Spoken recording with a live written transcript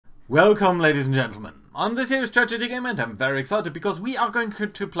Welcome, ladies and gentlemen. I'm the Serious Strategy Gamer and I'm very excited because we are going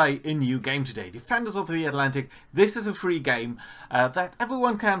to play a new game today. Defenders of the Atlantic. This is a free game that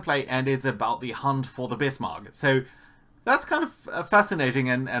everyone can play, and it's about the hunt for the Bismarck. So that's kind of fascinating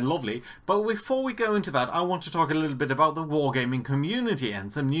and lovely. But before we go into that, I want to talk a little bit about the wargaming community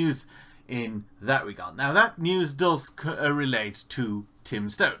and some news in that regard. Now, that news does relate to Tim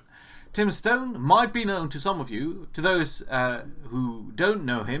Stone. Tim Stone might be known to some of you. To those who don't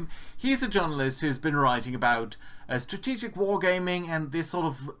know him, he's a journalist who's been writing about strategic wargaming and this sort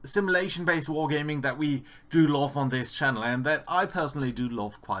of simulation-based wargaming that we do love on this channel, and that I personally do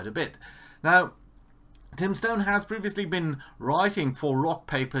love quite a bit. Now, Tim Stone has previously been writing for Rock,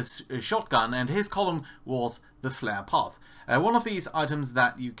 Paper, Shotgun, and his column was The Flare Path. One of these items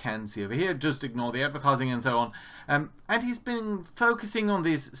that you can see over here, just ignore the advertising and so on. And he's been focusing on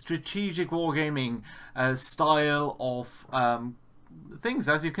this strategic wargaming style of things,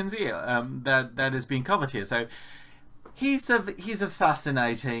 as you can see, that is being covered here. So he's a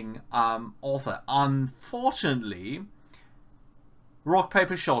fascinating author. Unfortunately, Rock,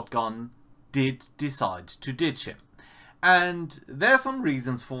 Paper, Shotgun did decide to ditch him. And there are some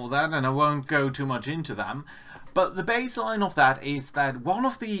reasons for that, and I won't go too much into them. But the baseline of that is that one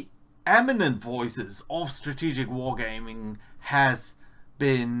of the eminent voices of strategic wargaming has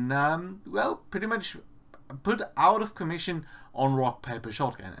been, well, pretty much put out of commission on Rock, Paper,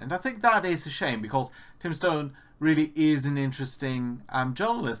 Shotgun. And I think that is a shame, because Tim Stone really is an interesting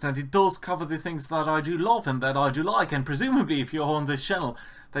journalist, and he does cover the things that I do love and that I do like, and presumably if you're on this channel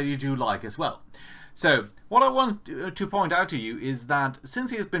that you do like as well. So what I want to point out to you is that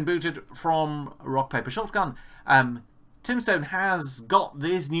since he has been booted from Rock, Paper, Shotgun, Tim Stone has got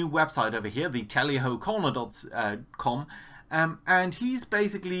this new website over here, the tallyhocorner.com, and he's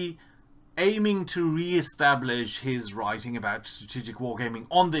basically aiming to re-establish his writing about strategic wargaming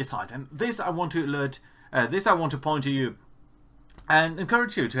on this site. And this I want to point to you and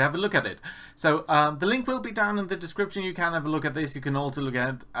encourage you to have a look at it. So the link will be down in the description. You can have a look at this. You can also look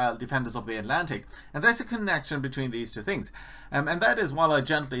at Defenders of the Atlantic, and there's a connection between these two things. And that is, while I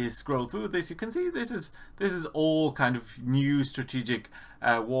gently scroll through this, you can see this is all kind of new strategic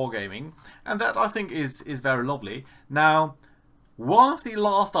wargaming, and that I think is very lovely. Now, one of the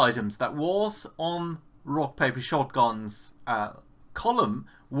last items that was on Rock, Paper, Shotgun's column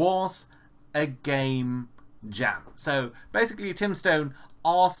was a game jam. So basically, Tim Stone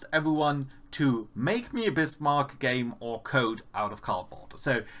asked everyone to make me a Bismarck game or code out of cardboard.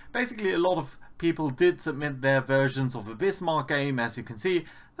 So basically, a lot of people did submit their versions of a Bismarck game. As you can see,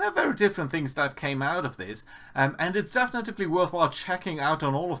 there are very different things that came out of this, and it's definitely worthwhile checking out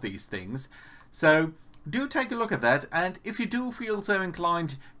on all of these things. So do take a look at that, and if you do feel so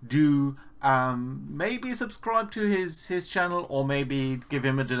inclined, do maybe subscribe to his channel, or maybe give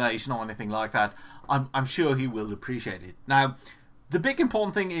him a donation or anything like that. I'm sure he will appreciate it. Now, the big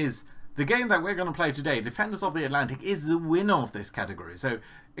important thing is the game that we're going to play today, Defenders of the Atlantic, is the winner of this category. So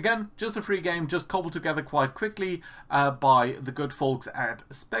again, just a free game, just cobbled together quite quickly by the good folks at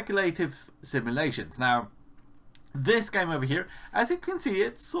Speculative Simulations. Now, this game over here, as you can see,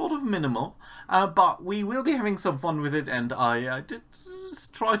 it's sort of minimal, but we will be having some fun with it, and I did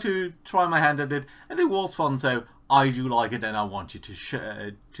try my hand at it, and it was fun, so I do like it, and I want you to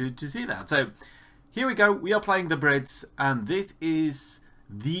see that. So here we go. We are playing the Brits, and this is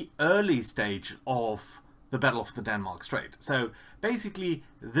the early stage of the Battle of the Denmark Strait. So basically,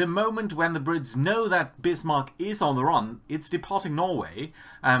 the moment when the Brits know that Bismarck is on the run, it's departing Norway,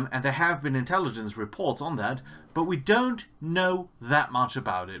 and there have been intelligence reports on that, but we don't know that much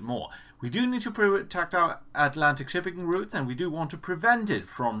about it more. We do need to protect our Atlantic shipping routes, and we do want to prevent it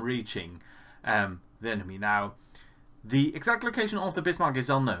from reaching the enemy. Now, the exact location of the Bismarck is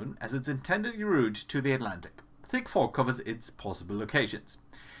unknown, as its intended route to the Atlantic. Thick fog covers its possible locations.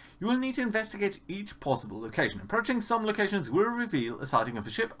 You will need to investigate each possible location. Approaching some locations will reveal a sighting of a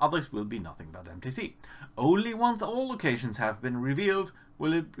ship, others will be nothing but empty sea. Only once all locations have been revealed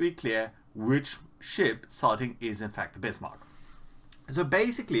will it be clear which ship sighting is in fact the Bismarck. So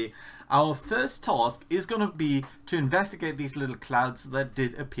basically, our first task is going to be to investigate these little clouds that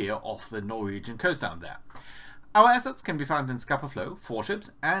did appear off the Norwegian coast down there. Our assets can be found in Scapa Flow, 4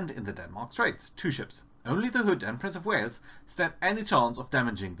 ships, and in the Denmark Straits, 2 ships. Only the Hood and Prince of Wales stand any chance of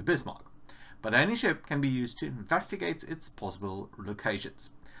damaging the Bismarck, but any ship can be used to investigate its possible locations.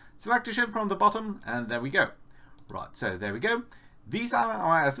 Select a ship from the bottom, and there we go. Right, so there we go. These are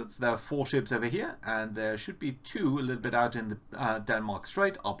our assets. There are 4 ships over here, and there should be 2 a little bit out in the Denmark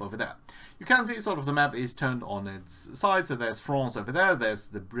Strait up over there. You can see sort of the map is turned on its side, so there's France over there, there's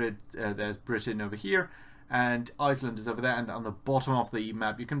there's Britain over here, and Iceland is over there, and on the bottom of the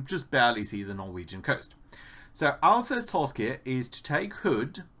map you can just barely see the Norwegian coast. So our first task here is to take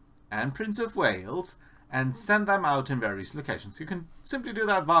Hood and Prince of Wales and send them out in various locations. You can simply do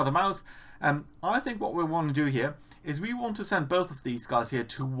that via the mouse. I think what we want to do here is we want to send both of these guys here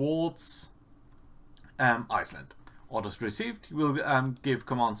towards Iceland. Orders received, you will give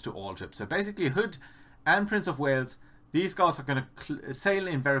commands to all ships. So basically Hood and Prince of Wales, these guys are going to sail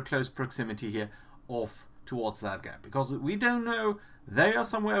in very close proximity here off towards that gap, because we don't know, they are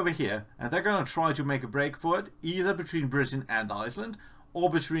somewhere over here and they're going to try to make a break for it, either between Britain and Iceland or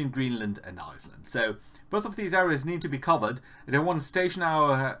between Greenland and Iceland. So both of these areas need to be covered, and I want to station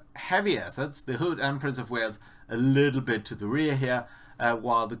our heavy assets, the Hood and Prince of Wales, a little bit to the rear here,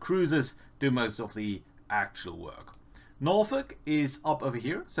 while the cruisers do most of the actual work. Norfolk is up over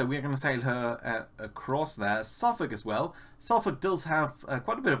here, so we're going to sail her across there. Suffolk as well. Suffolk does have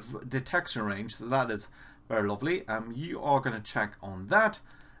quite a bit of detection range, so that is very lovely. You are going to check on that.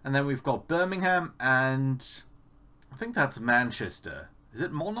 And then we've got Birmingham, and I think that's Manchester. Is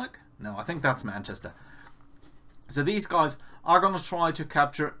it Monarch? No, I think that's Manchester. So these guys are going to try to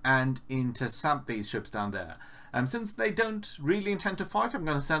capture and intercept these ships down there. Since they don't really intend to fight, I'm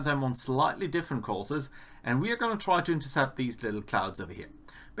going to send them on slightly different courses, and we are going to try to intercept these little clouds over here.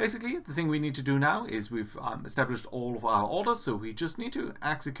 Basically, the thing we need to do now is we've established all of our orders, so we just need to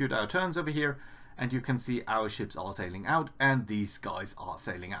execute our turns over here, and you can see our ships are sailing out, and these guys are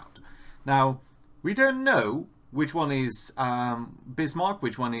sailing out. Now, we don't know which one is Bismarck,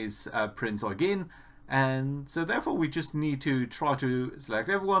 which one is Prince Eugen, and so therefore we just need to try to select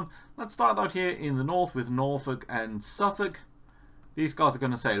everyone. Let's start out here in the north with Norfolk and Suffolk. These guys are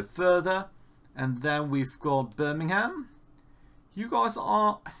going to sail further, and then we've got Birmingham. You guys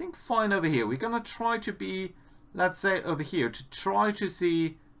are, I think, fine over here. We're going to try to be, let's say, over here to try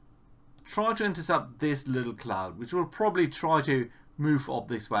to intercept this little cloud, which will probably try to move up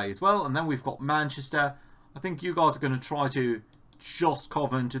this way as well. And then we've got Manchester. I think you guys are going to try to just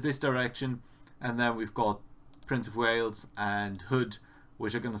cover into this direction. And then we've got Prince of Wales and Hood,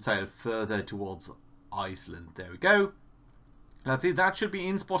 which are going to sail further towards Iceland. There we go. Let's see, that should be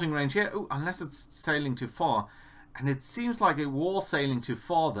in spotting range here. Oh, unless it's sailing too far. And it seems like it was sailing too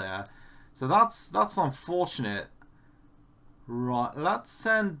far there. So that's unfortunate. Right, let's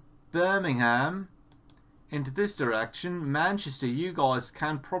send Birmingham into this direction. Manchester, you guys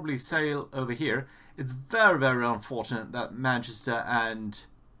can probably sail over here. It's very, very unfortunate that Manchester and...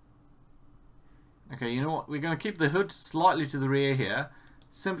 Okay, you know what? We're going to keep the Hood slightly to the rear here,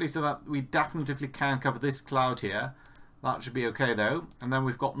 simply so that we definitively can cover this cloud here. That should be okay though. And then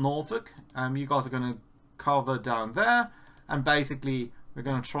we've got Norfolk. You guys are going to cover down there, and basically we're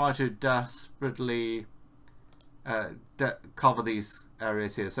going to try to desperately cover these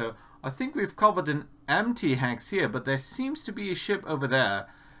areas here. So I think we've covered an empty hex here, but there seems to be a ship over there.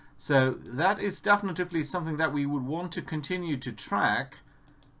 So that is definitively something that we would want to continue to track.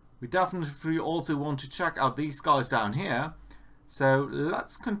 We definitely also want to check out these guys down here. So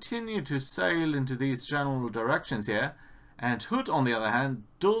let's continue to sail into these general directions here. And Hood, on the other hand,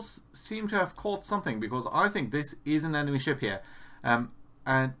 does seem to have caught something, because I think this is an enemy ship here.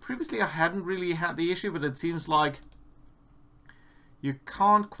 And previously I hadn't really had the issue, but it seems like you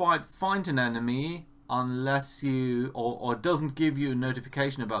can't quite find an enemy unless you, or it doesn't give you a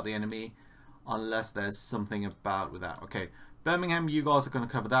notification about the enemy unless there's something about with that. Okay, Birmingham, you guys are going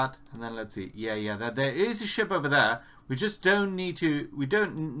to cover that, and then let's see. Yeah, there is a ship over there. We just don't need to, we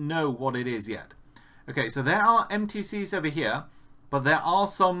don't know what it is yet. Okay, so there are MTCs over here, but there are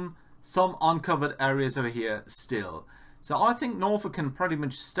some uncovered areas over here still. So I think Norfolk can pretty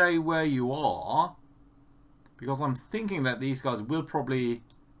much stay where you are, because I'm thinking that these guys will probably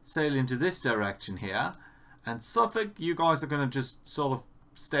sail into this direction here. And Suffolk, you guys are going to just sort of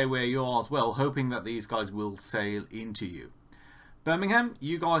stay where you are as well, hoping that these guys will sail into you. Birmingham,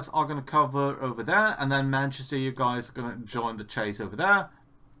 you guys are going to cover over there, and then Manchester, you guys are going to join the chase over there.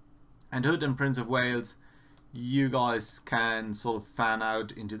 And Hood and Prince of Wales, you guys can sort of fan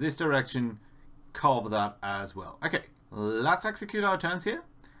out into this direction, cover that as well. Okay, let's execute our turns here.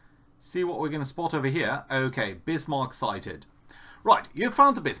 See what we're going to spot over here. Okay, Bismarck sighted. Right, you've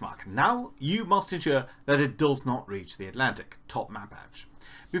found the Bismarck. Now you must ensure that it does not reach the Atlantic. Top map edge.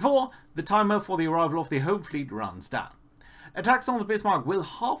 Before the timer for the arrival of the home fleet runs down. Attacks on the Bismarck will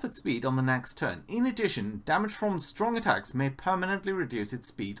halve its speed on the next turn. In addition, damage from strong attacks may permanently reduce its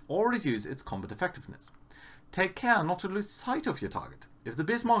speed or reduce its combat effectiveness. Take care not to lose sight of your target. If the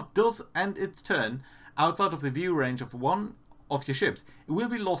Bismarck does end its turn outside of the view range of one of your ships, it will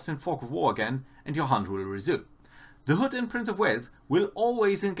be lost in fog of war again, and your hunt will resume. The Hood and Prince of Wales will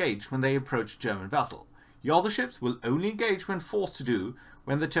always engage when they approach German vessel. Your other ships will only engage when forced to do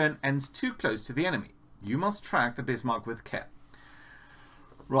when the turn ends too close to the enemy. You must track the Bismarck with care.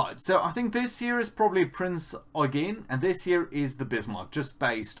 Right, so I think this here is probably Prince Eugen, and this here is the Bismarck, just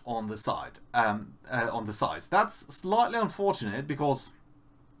based on the side, on the size. That's slightly unfortunate because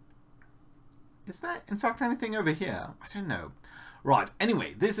is there in fact anything over here? I don't know. Right,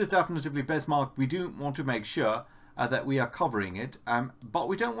 anyway, this is definitely Bismarck. We do want to make sure that we are covering it, but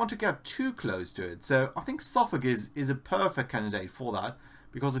we don't want to get too close to it. So I think Suffolk is a perfect candidate for that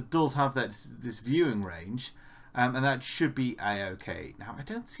because it does have this viewing range. And that should be a-okay. Now, I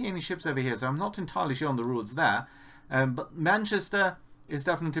don't see any ships over here, so I'm not entirely sure on the rules there. But Manchester is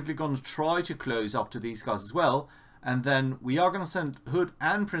definitely going to try to close up to these guys as well. And then we are going to send Hood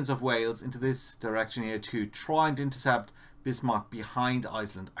and Prince of Wales into this direction here to try and intercept Bismarck behind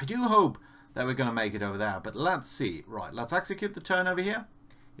Iceland. I do hope that we're going to make it over there, but let's see. Right, let's execute the turn over here.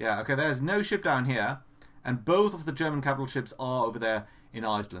 Yeah, okay, there's no ship down here. And both of the German capital ships are over there in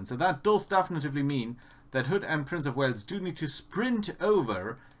Iceland. So that does definitely mean that Hood and Prince of Wales do need to sprint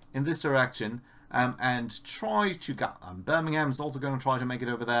over in this direction and try to get them. Birmingham's also going to try to make it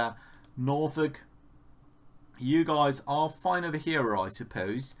over there. Norfolk, you guys are fine over here, I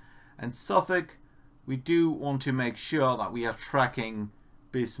suppose. And Suffolk, we do want to make sure that we are tracking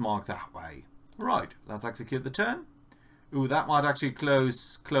Bismarck that way. Right, let's execute the turn. Ooh, that might actually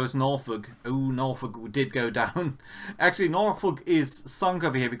close Norfolk. Ooh, Norfolk did go down. Actually, Norfolk is sunk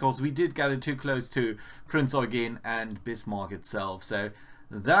over here because we did get it too close to Prince Eugen and Bismarck itself. So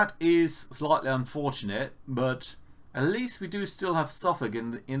that is slightly unfortunate, but at least we do still have Suffolk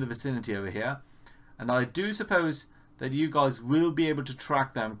in the vicinity over here. And I do suppose that you guys will be able to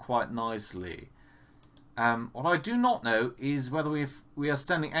track them quite nicely. What I do not know is whether we are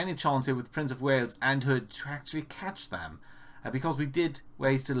standing any chance here with Prince of Wales and Hood to actually catch them. Because we did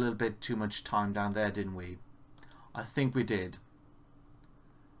waste a little bit too much time down there, didn't we? I think we did.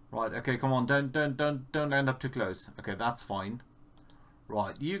 Right, okay, come on, don't end up too close. Okay, that's fine.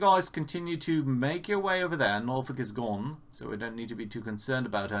 Right, you guys continue to make your way over there. Norfolk is gone, so we don't need to be too concerned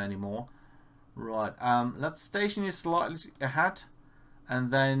about her anymore. Right, let's station you slightly ahead. And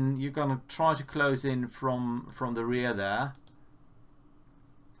then you're going to try to close in from the rear there.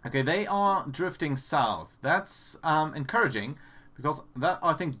 Okay, they are drifting south. That's encouraging because that,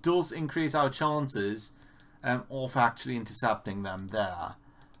 I think, does increase our chances of actually intercepting them there.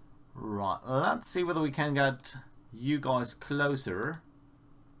 Right, let's see whether we can get you guys closer.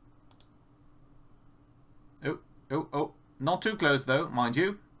 Oh, not too close though, mind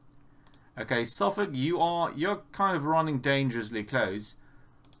you. Okay, Suffolk, you're kind of running dangerously close.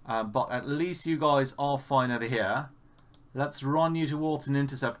 But at least you guys are fine over here. Let's run you towards an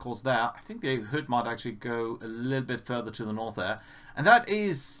intercept course there. I think the Hood might actually go a little bit further to the north there. And that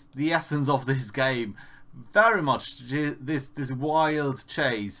is the essence of this game. Very much this wild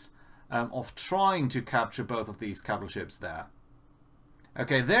chase of trying to capture both of these capital ships there.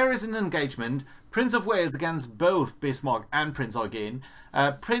 Okay, there is an engagement. Prince of Wales against both Bismarck and Prince Eugen.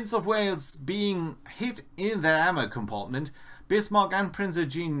 Prince of Wales being hit in their ammo compartment. Bismarck and Prince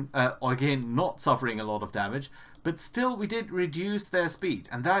Eugen not suffering a lot of damage, but still we did reduce their speed,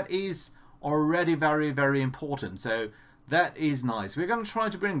 and that is already very, very important. So that is nice. We're going to try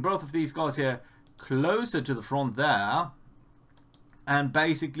to bring both of these guys here closer to the front there and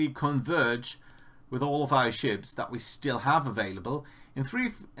basically converge with all of our ships that we still have available. In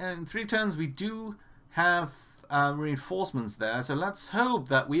three turns we do have reinforcements there, so let's hope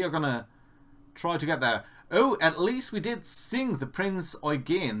that we are going to try to get there. Oh, at least we did sink the Prince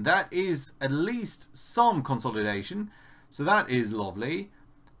Eugen. That is at least some consolidation. So that is lovely.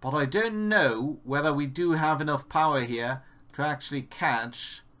 But I don't know whether we do have enough power here to actually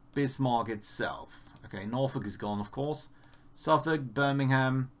catch Bismarck itself. Okay, Norfolk is gone, of course. Suffolk,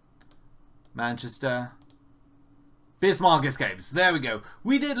 Birmingham, Manchester. Bismarck escapes. There we go.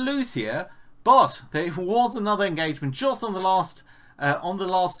 We did lose here, but there was another engagement just on the last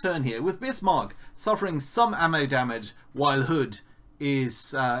turn here, with Bismarck suffering some ammo damage while Hood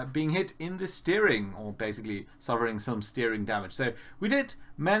is being hit in the steering, or basically suffering some steering damage. So we did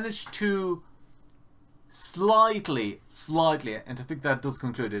manage to slightly, and I think that does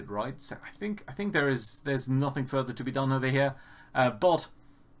conclude it, right? So I think there's nothing further to be done over here, but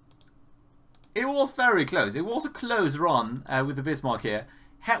it was very close. It was a close run with the Bismarck here.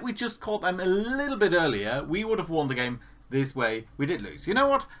 Had we just caught them a little bit earlier, we would have won the game. This way we did lose. You know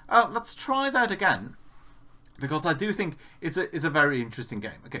what? Let's try that again, because I do think it's a very interesting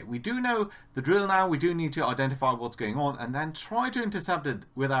game. Okay, we do know the drill now. We do need to identify what's going on and then try to intercept it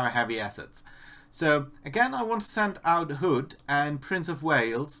with our heavy assets. So again, I want to send out Hood and Prince of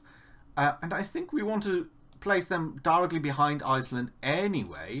Wales And I think we want to place them directly behind Iceland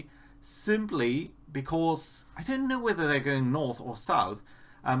anyway, simply because I don't know whether they're going north or south,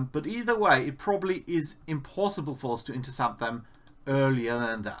 but either way it probably is impossible for us to intercept them earlier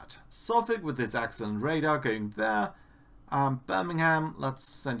than that. Suffolk with its excellent radar going there. Birmingham, let's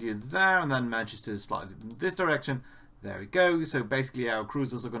send you there, and then Manchester is slightly in this direction. There we go. So basically our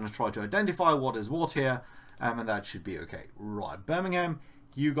cruisers are going to try to identify what is what here, and that should be okay. Right, Birmingham,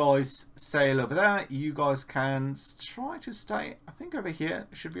 you guys sail over there. You guys can try to stay, I think, over here.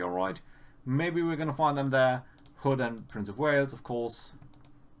 Should be alright. Maybe we're going to find them there. Hood and Prince of Wales, of course.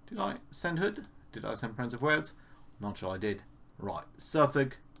 Did I send Hood? Did I send Prince of Wales? Not sure I did. Right,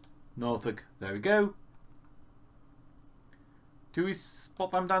 Suffolk, Norfolk, there we go. Do we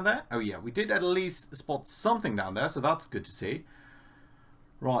spot them down there? Oh yeah, we did at least spot something down there, so that's good to see.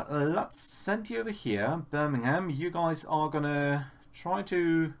 Right, let's send you over here. Birmingham, you guys are going to try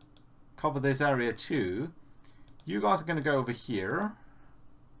to cover this area too. You guys are going to go over here.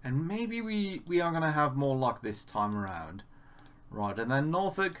 And maybe we are going to have more luck this time around. Right, and then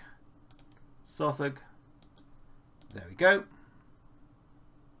Norfolk, Suffolk. There we go.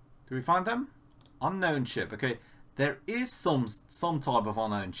 Do we find them? Unknown ship. Okay, there is some type of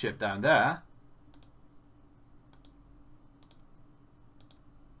unknown ship down there.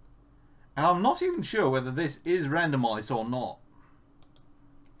 And I'm not even sure whether this is randomized or not.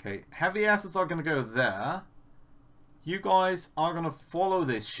 Okay, heavy assets are going to go there. You guys are going to follow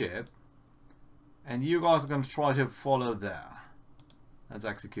this ship. And you guys are going to try to follow there. Let's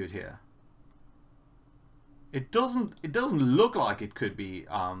execute here. It doesn't look like it could be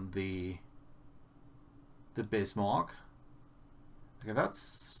the Bismarck. Okay, that's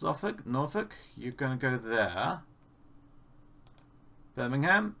Suffolk, Norfolk. You're going to go there.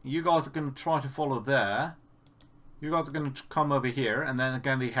 Birmingham, you guys are going to try to follow there. You guys are going to come over here, and then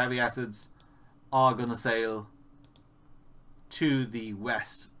again the heavy acids are going to sail to the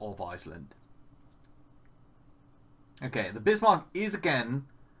west of Iceland. Okay, the Bismarck is again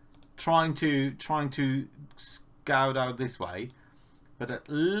trying to scout out this way, but at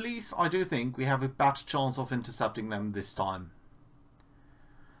least I do think we have a better chance of intercepting them this time.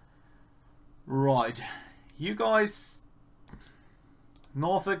 Right, you guys,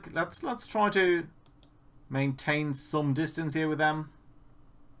 Norfolk, let's try to maintain some distance here with them.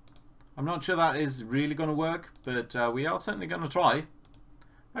 I'm not sure that is really going to work, but we are certainly going to try.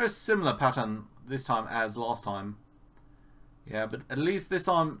 Very similar pattern this time as last time. Yeah, but at least this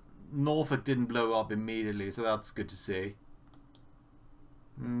time Norfolk didn't blow up immediately, so that's good to see.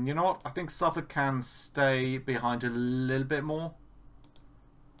 You know what? I think Suffolk can stay behind a little bit more.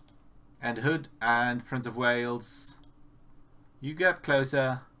 And Hood and Prince of Wales, you get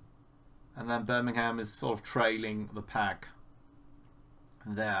closer. And then Birmingham is sort of trailing the pack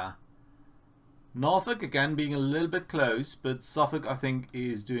there. Norfolk again being a little bit close, but Suffolk I think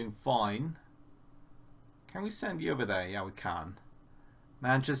is doing fine. Can we send you over there? Yeah, we can.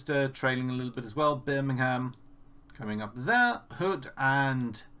 Manchester trailing a little bit as well. Birmingham coming up there. Hood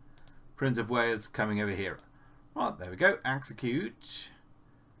and Prince of Wales coming over here. Right, there we go. Execute.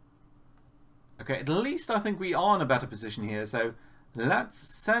 Okay, at least I think we are in a better position here. So let's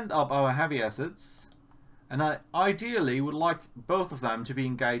send up our heavy assets. And I ideally would like both of them to be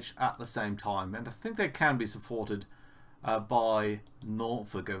engaged at the same time. And I think they can be supported by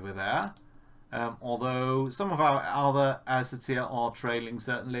Norfolk over there. Although some of our other assets here are trailing,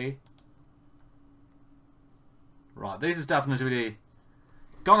 certainly. Right, this is definitely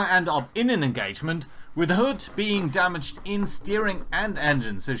gonna end up in an engagement with Hood being damaged in steering and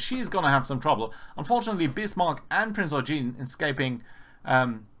engine, so she's gonna have some trouble. Unfortunately, Bismarck and Prince Eugen escaping,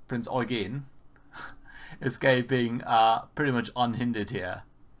 Prince Eugen escaping pretty much unhindered here.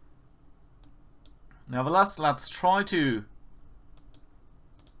 Nevertheless, let's try to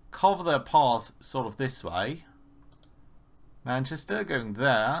cover their path sort of this way. Manchester going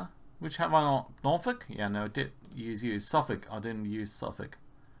there. Which have I not? Norfolk? Yeah, no, I did use Suffolk. I didn't use Suffolk.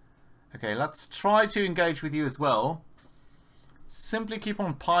 Okay, let's try to engage with you as well. Simply keep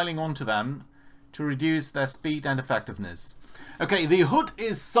on piling onto them to reduce their speed and effectiveness. Okay, the Hood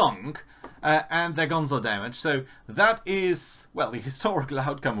is sunk and their guns are damaged. So that is, well, the historical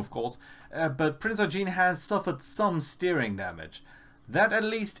outcome, of course. But Prince Eugen has suffered some steering damage. That at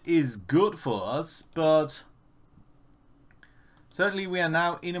least is good for us, but certainly we are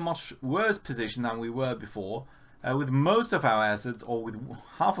now in a much worse position than we were before, with most of our assets, or with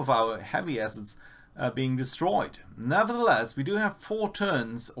half of our heavy assets, being destroyed. Nevertheless, we do have 4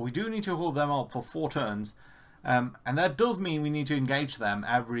 turns, or we do need to hold them up for 4 turns, and that does mean we need to engage them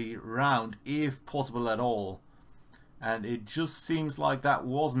every round, if possible at all. And it just seems like that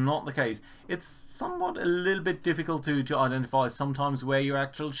was not the case. It's somewhat a little bit difficult to identify sometimes where your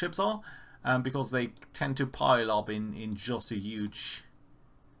actual ships are, because they tend to pile up in just a huge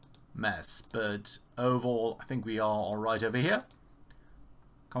mess. But overall, I think we are alright over here.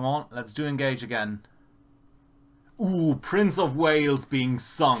 Come on, let's do engage again. Ooh, Prince of Wales being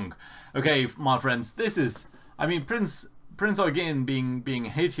sunk. Okay, my friends, this is... I mean, Prince again being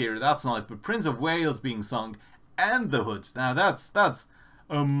hit here, that's nice, but Prince of Wales being sunk and the Hood. Now that's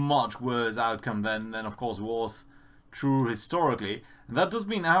a much worse outcome than of course was true historically. And that does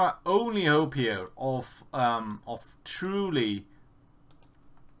mean our only hope here of truly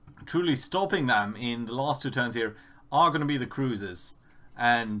stopping them in the last 2 turns here are going to be the cruisers.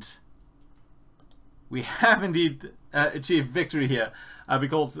 And we have indeed achieved victory here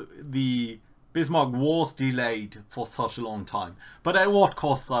because the Bismarck was delayed for such a long time. But at what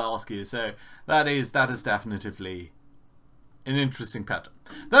cost, I ask you? So that is definitively an interesting pattern.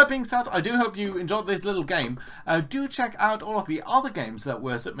 That being said, I do hope you enjoyed this little game. Do check out all of the other games that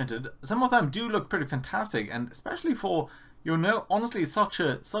were submitted. Some of them do look pretty fantastic, and especially for, you know, honestly, such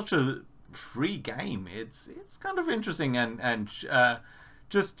a free game. It's kind of interesting and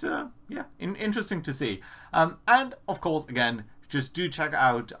just yeah, interesting to see. And of course, again, just do check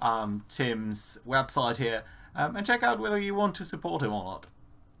out Tim's website here and check out whether you want to support him or not.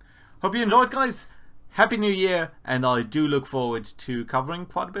 Hope you enjoyed, guys. Happy New Year, and I do look forward to covering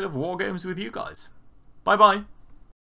quite a bit of war games with you guys. Bye bye.